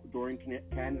Toronto during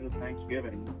Canada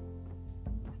Thanksgiving.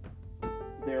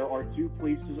 There are two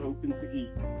places open to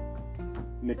eat.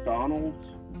 McDonald's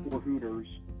or Hooters.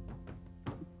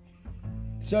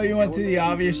 So you went to the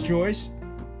obvious choice?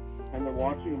 And they're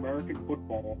watching American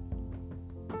football.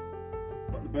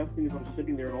 But the best thing is I'm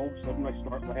sitting there and all of a sudden I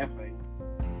start laughing.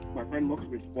 My friend looks at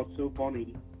me and says, "What's so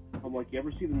funny?" I'm like, "You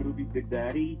ever see the movie Big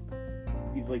Daddy?"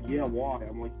 He's like, "Yeah, why?"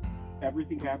 I'm like,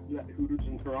 "Everything happens at Hooters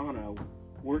in Toronto.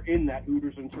 We're in that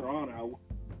Hooters in Toronto."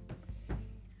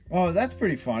 Oh, that's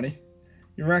pretty funny.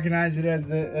 You recognize it as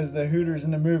the Hooters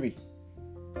in the movie.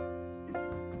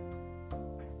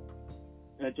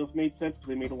 And it just made sense because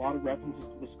they made a lot of references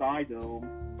to the Sky Dome.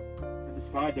 And the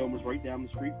Sky Dome was right down the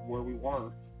street from where we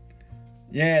were.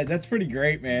 Yeah, that's pretty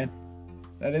great, man.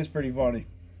 That is pretty funny.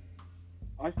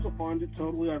 I still find it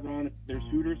totally ironic. There's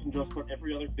Hooters in just about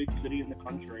every other big city in the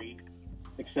country,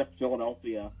 except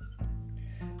Philadelphia.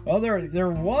 Well, there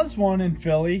was one in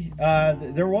Philly.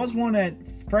 There was one at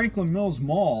Franklin Mills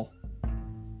Mall,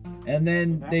 and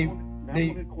then That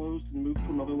one had closed and moved to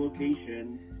another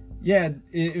location. Yeah,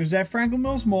 it was at Franklin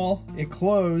Mills Mall. It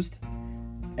closed,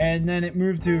 and then it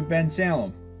moved to Ben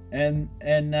Salem, and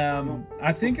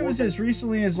I think it was as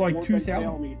recently as like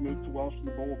 2000. It moved to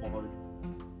Wellington Boulevard.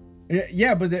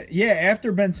 Yeah, but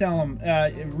after Ben Salem,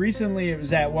 recently it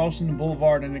was at Wellington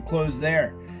Boulevard, and it closed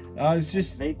there. It's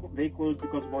just they closed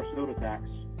because of our soda tax.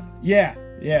 Yeah,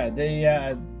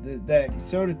 that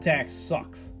soda tax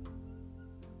sucks.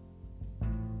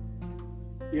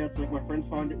 Yeah, it's like my friends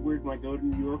find it weird when I go to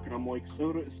New York and I'm like,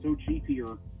 soda is so cheap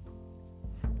here.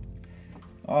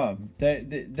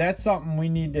 That's something we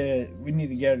need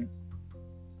to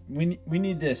we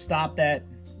need to stop that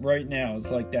right now.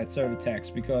 It's like that soda tax,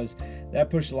 because that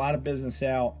pushed a lot of business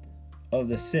out of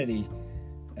the city.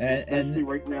 Especially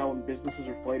right now when businesses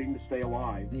are fighting to stay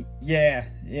alive. Yeah,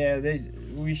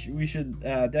 we should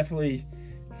definitely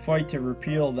fight to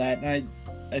repeal that. And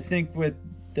I think with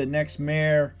the next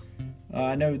mayor,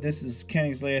 I know this is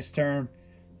Kenny's last term,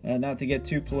 not to get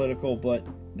too political, but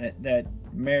that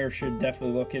mayor should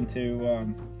definitely look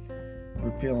into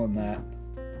repealing that,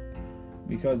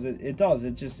 because it does.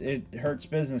 It hurts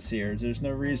business here. There's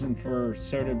no reason for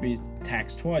soda to be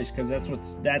taxed twice, because that's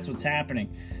what's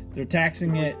happening. They're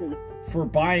taxing it for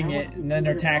buying it, and then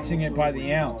they're taxing it by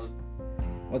the ounce.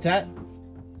 What's that?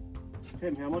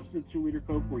 Tim, how much is a 2-liter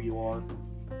Coke where you are?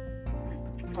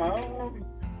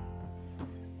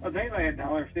 I think like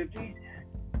 $1.50.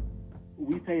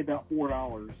 We pay about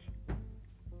 $4.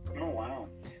 Oh wow.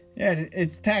 Yeah,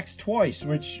 it's taxed twice,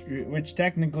 which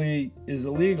technically is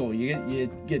illegal. You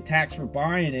get taxed for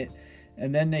buying it,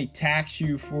 and then they tax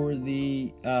you for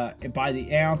the by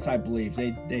the ounce. I believe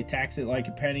they tax it like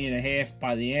 $0.015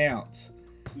 by the ounce.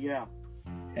 Yeah.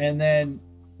 And then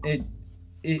it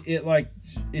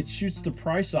shoots the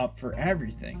price up for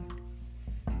everything.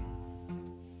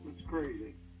 That's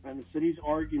crazy. And the city's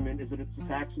argument is that it's a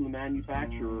tax on the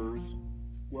manufacturers.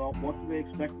 Well, what do they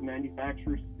expect the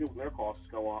manufacturers to do when their costs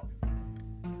go up?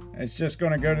 It's just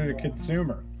going to go to the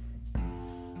consumer.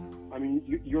 I mean,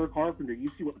 you're a carpenter.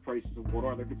 You see what the prices of wood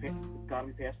are. They're got to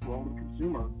be passed along to the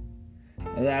consumer.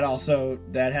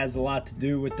 That has a lot to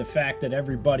do with the fact that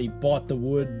everybody bought the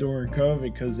wood during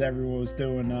COVID, because everyone was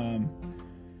doing,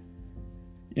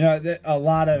 a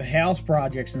lot of house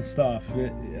projects and stuff.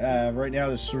 Right now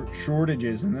there's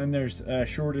shortages, and then there's a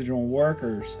shortage on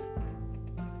workers.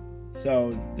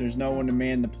 So there's no one to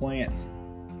man the plants.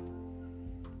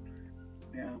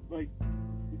 Yeah, like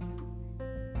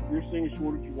you're seeing a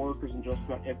shortage of workers in just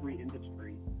about every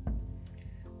industry.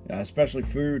 Especially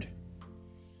food.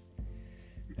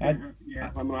 I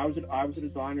mean, I was a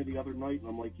designer the other night, and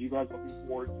I'm like, you guys looking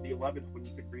forward to the 11th when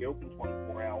you could reopen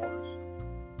 24 hours?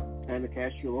 And the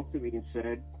cashier looked at me and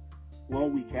said, well,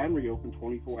 we can reopen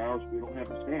 24 hours, but we don't have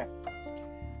the staff.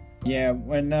 Yeah,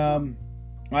 when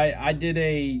I did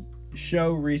a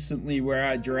show recently where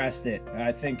I addressed it.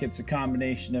 I think it's a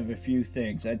combination of a few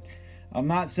things. I'm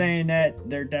not saying that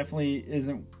there definitely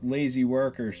isn't lazy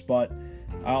workers, but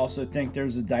I also think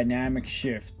there's a dynamic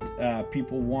shift.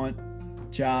 People want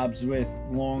jobs with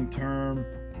long-term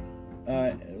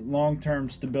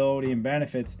stability and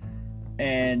benefits,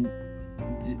 and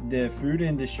the food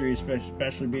industry,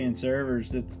 especially being servers,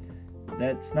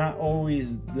 that's not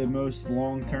always the most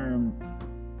long-term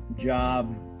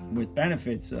job with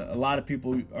benefits. A lot of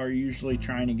people are usually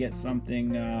trying to get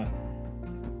something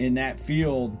in that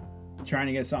field, trying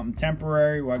to get something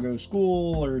temporary while I go to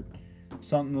school or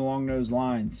something along those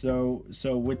lines. So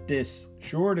with this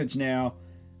shortage now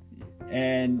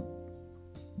and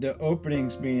the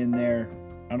openings being there,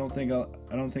 I don't think a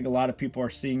lot of people are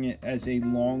seeing it as a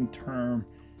long-term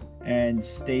and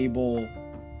stable,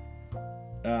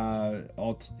 a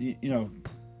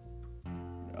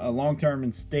long-term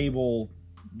and stable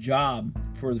job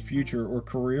for the future or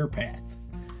career path.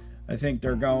 I think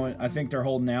they're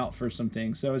holding out for some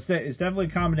things. So it's definitely a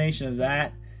combination of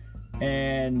that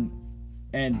and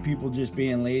people just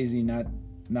being lazy,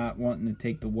 not wanting to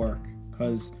take the work.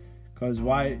 Cause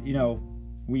why,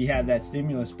 we have that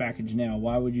stimulus package now.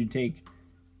 Why would you take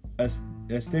a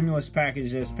stimulus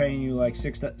package that's paying you like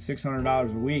 $600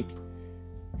 a week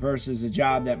versus a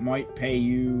job that might pay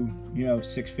you,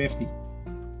 $650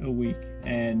 a week?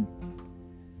 And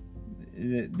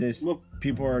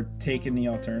people are taking the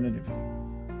alternative.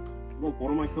 Look,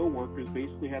 one of my coworkers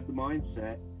basically had the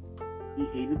mindset. He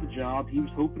hated the job. He was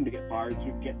hoping to get fired so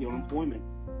he could get the unemployment.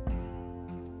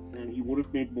 And he would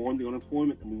have made more in the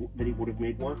unemployment than he would have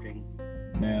made working.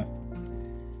 Yeah.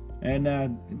 And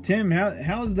Tim,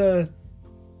 how's the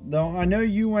I know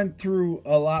you went through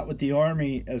a lot with the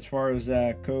Army as far as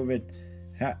COVID.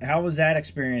 How was that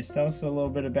experience? Tell us a little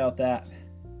bit about that.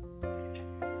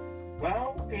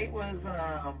 Well, it was,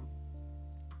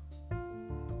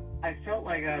 I felt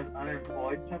like I was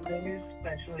unemployed some days,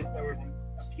 especially if there were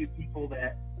a few people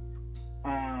that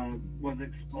was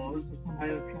exposed to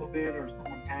somebody with COVID or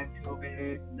someone had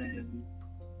COVID, and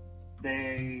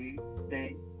then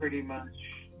they pretty much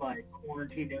like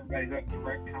quarantined everybody who had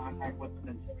direct contact with them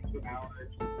in 72 hours,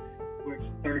 which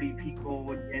 30 people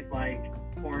would get like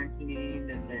quarantined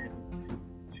and then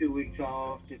 2 weeks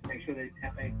off, just make sure they didn't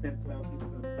have any symptoms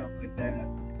and stuff like that.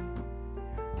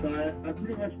 So I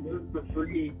pretty much worked for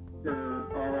free,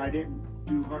 or I didn't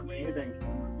do hardly anything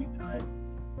for besides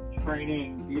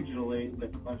training digitally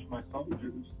with a bunch of my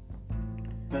soldiers.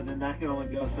 but then that can only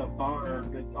go so far.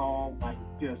 It's all like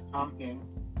just talking.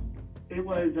 It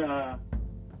was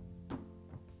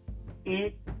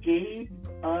it gave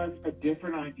us a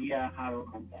different idea how to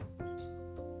run things.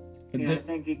 And I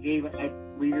think it gave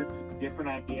leaders a different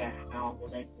idea how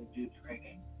they could do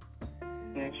training.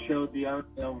 And it showed the art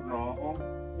overall,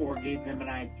 or gave them an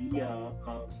idea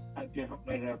of a different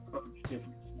way to approach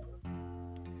different stuff.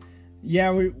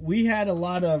 Yeah, we had a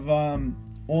lot of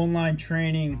online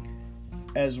training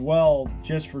as well,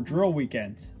 just for drill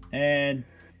weekends. And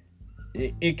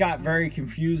it got very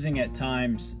confusing at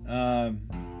times,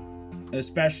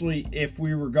 especially if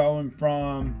we were going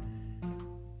from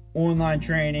online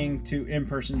training to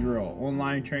in-person drill,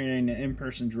 online training to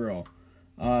in-person drill.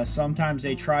 Sometimes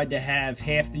they tried to have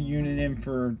half the unit in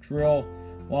for drill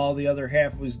while the other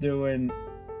half was doing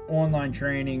online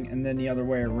training, and then the other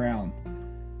way around.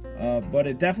 But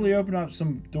it definitely opened up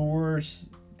some doors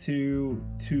to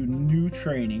new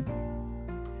training,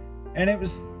 and it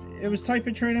was type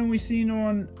of training we seen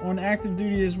on active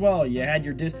duty as well. You had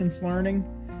your distance learning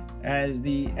as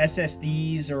the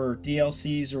SSDs or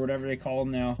DLCs or whatever they call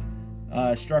them now,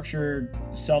 structured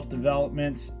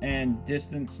self-developments and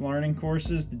distance learning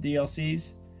courses, the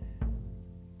DLCs,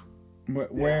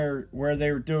 where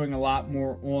they were doing a lot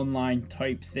more online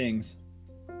type things.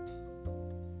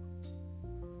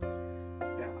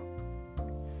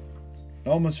 It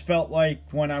almost felt like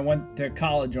when I went to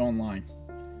college online,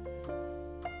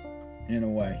 in a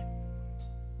way.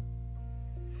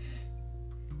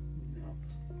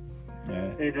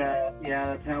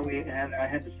 That's how we had. I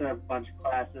had to set up a bunch of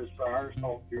classes for our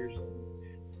soldiers.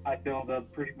 I built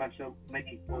pretty much a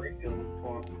mini curriculum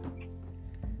for them.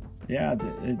 Yeah,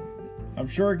 I'm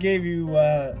sure it gave you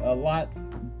a lot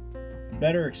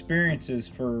better experiences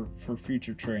for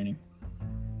future training.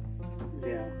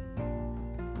 Yeah.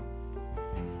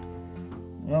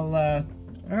 Well,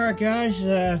 all right, guys.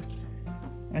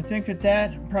 I think with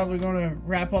that, I'm probably going to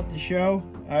wrap up the show.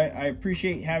 I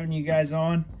appreciate having you guys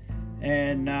on,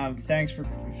 and thanks for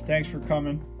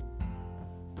coming.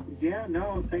 Yeah,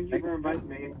 no, thank you for inviting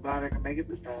me. I'm glad I can make it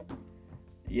this time.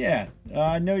 Yeah,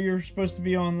 I know you were supposed to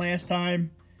be on last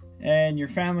time, and your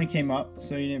family came up,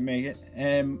 so you didn't make it.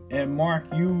 And Mark,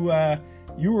 you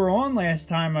were on last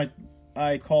time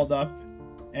I called up,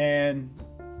 and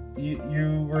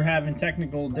you were having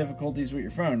technical difficulties with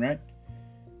your phone, right?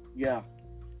 Yeah.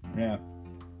 Yeah.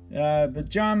 But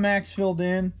John Max filled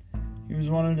in. He was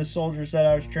one of the soldiers that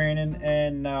I was training,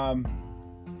 and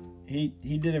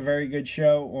he did a very good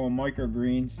show on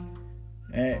microgreens.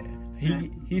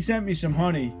 He sent me some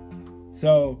honey,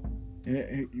 so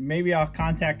maybe I'll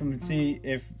contact him and see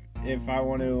if I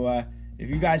want to. If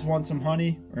you guys want some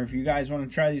honey, or if you guys want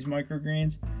to try these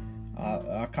microgreens,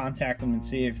 I'll contact him and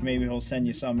see if maybe he'll send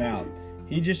you some out.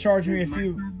 He just charged me a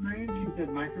few. Microgreens? You said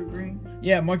microgreens?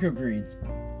 Yeah, microgreens.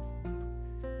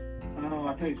 Oh,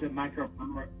 I thought you said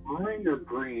microgreen or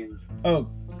greens. Oh,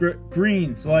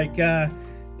 greens. Like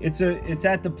it's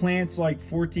at the plants like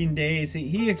 14 days.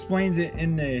 He explains it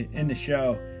in the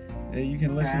show. You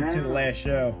can listen to the last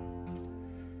show.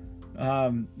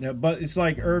 But it's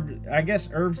like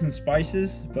herbs and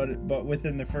spices. But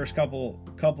within the first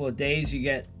couple of days, you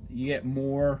get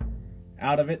more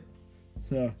out of it.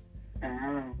 So.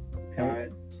 Got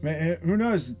it. Who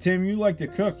knows, Tim? You like to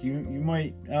cook. You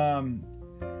might.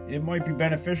 It might be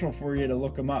beneficial for you to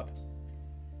look them up.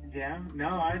 Yeah.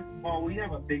 No. Well, we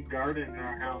have a big garden in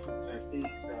our house in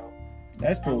Tennessee, so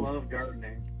that's cool. I love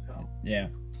gardening. So. Yeah.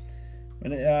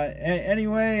 But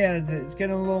anyway, it's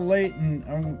getting a little late, and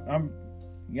I'm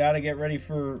gotta get ready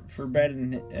for bed,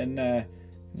 and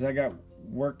because I got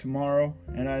work tomorrow,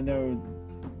 and I know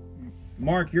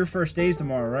Mark, your first day's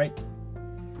tomorrow, right?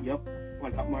 Yep. I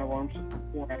got my alarm set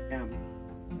for 4 a.m.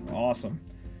 Awesome.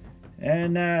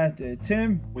 And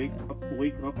Tim. Wake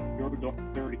up, go to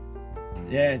 30.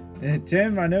 Yeah,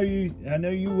 Tim. I know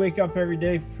you wake up every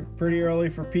day pretty early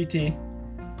for PT.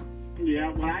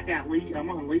 Yeah, well, I got leave. I'm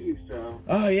on leave, so.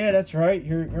 Oh yeah, that's right.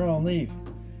 You're on leave.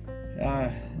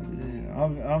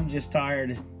 I'm just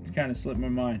tired. It's kind of slipped my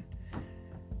mind.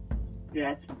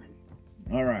 Yeah, it's fine.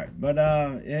 All right, but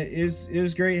it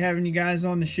was great having you guys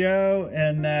on the show,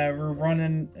 and we're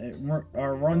running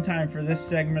our runtime for this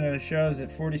segment of the show is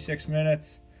at 46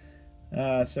 minutes.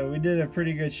 So we did a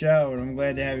pretty good show, and I'm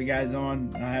glad to have you guys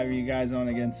on. I'll have you guys on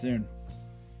again soon.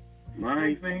 All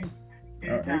right, man.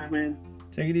 Thanks, man.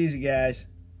 Take it easy, guys.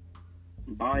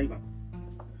 Bye.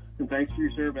 And thanks for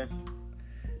your service.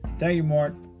 Thank you,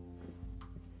 Mark.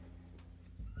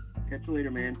 Catch you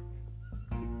later, man.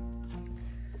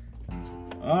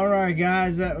 All right,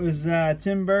 guys. That was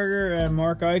Tim Berger and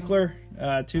Mark Eichler,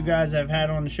 two guys I've had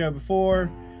on the show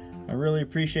before. I really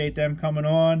appreciate them coming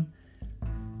on.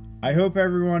 I hope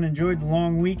everyone enjoyed the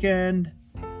long weekend,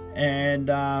 and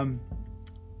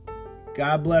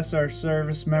God bless our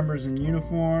service members in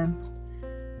uniform.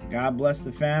 God bless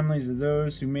the families of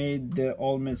those who made the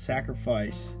ultimate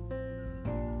sacrifice.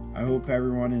 I hope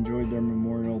everyone enjoyed their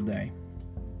Memorial Day.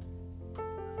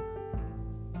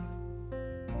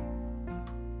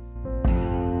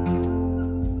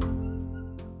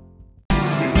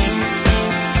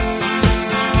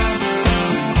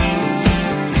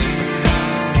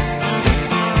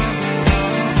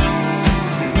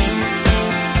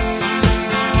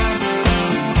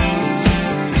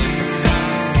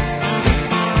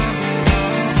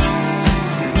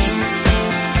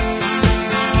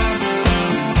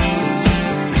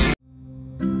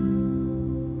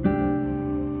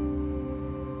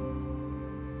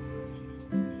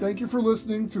 Thank you for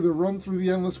listening to the Run Through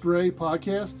the Endless Gray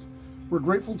podcast. We're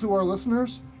grateful to our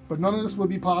listeners, but none of this would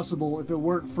be possible if it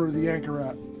weren't for the Anchor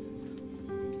app.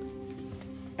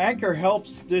 Anchor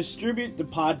helps distribute the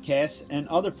podcast and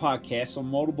other podcasts on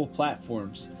multiple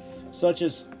platforms, such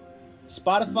as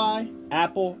Spotify,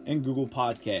 Apple, and Google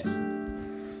Podcasts.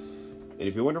 And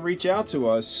if you want to reach out to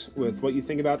us with what you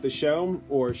think about the show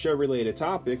or show-related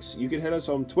topics, you can hit us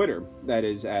on Twitter. That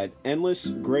is at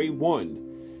EndlessGray1.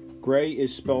 Gray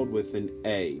is spelled with an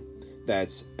A.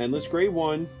 That's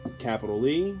EndlessGray1, capital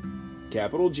E,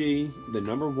 capital G, the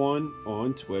number 1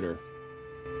 on Twitter.